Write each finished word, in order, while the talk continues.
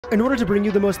In order to bring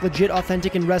you the most legit,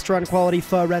 authentic, and restaurant quality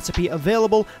pho recipe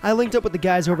available, I linked up with the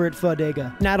guys over at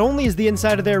Phodega. Not only is the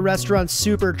inside of their restaurant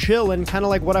super chill and kind of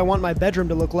like what I want my bedroom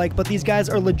to look like, but these guys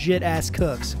are legit ass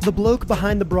cooks. The bloke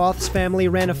behind the broth's family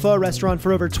ran a pho restaurant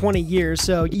for over 20 years,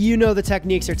 so you know the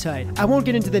techniques are tight. I won't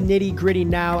get into the nitty gritty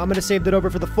now, I'm gonna save that over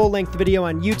for the full length video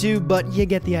on YouTube, but you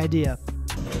get the idea.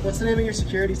 What's the name of your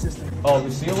security system? Oh, the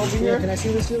seal over here? Yeah, can I see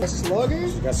this seal? Is this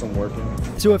login? We got some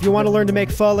working. So if you want to learn to make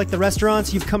pho like the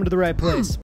restaurants, you've come to the right place.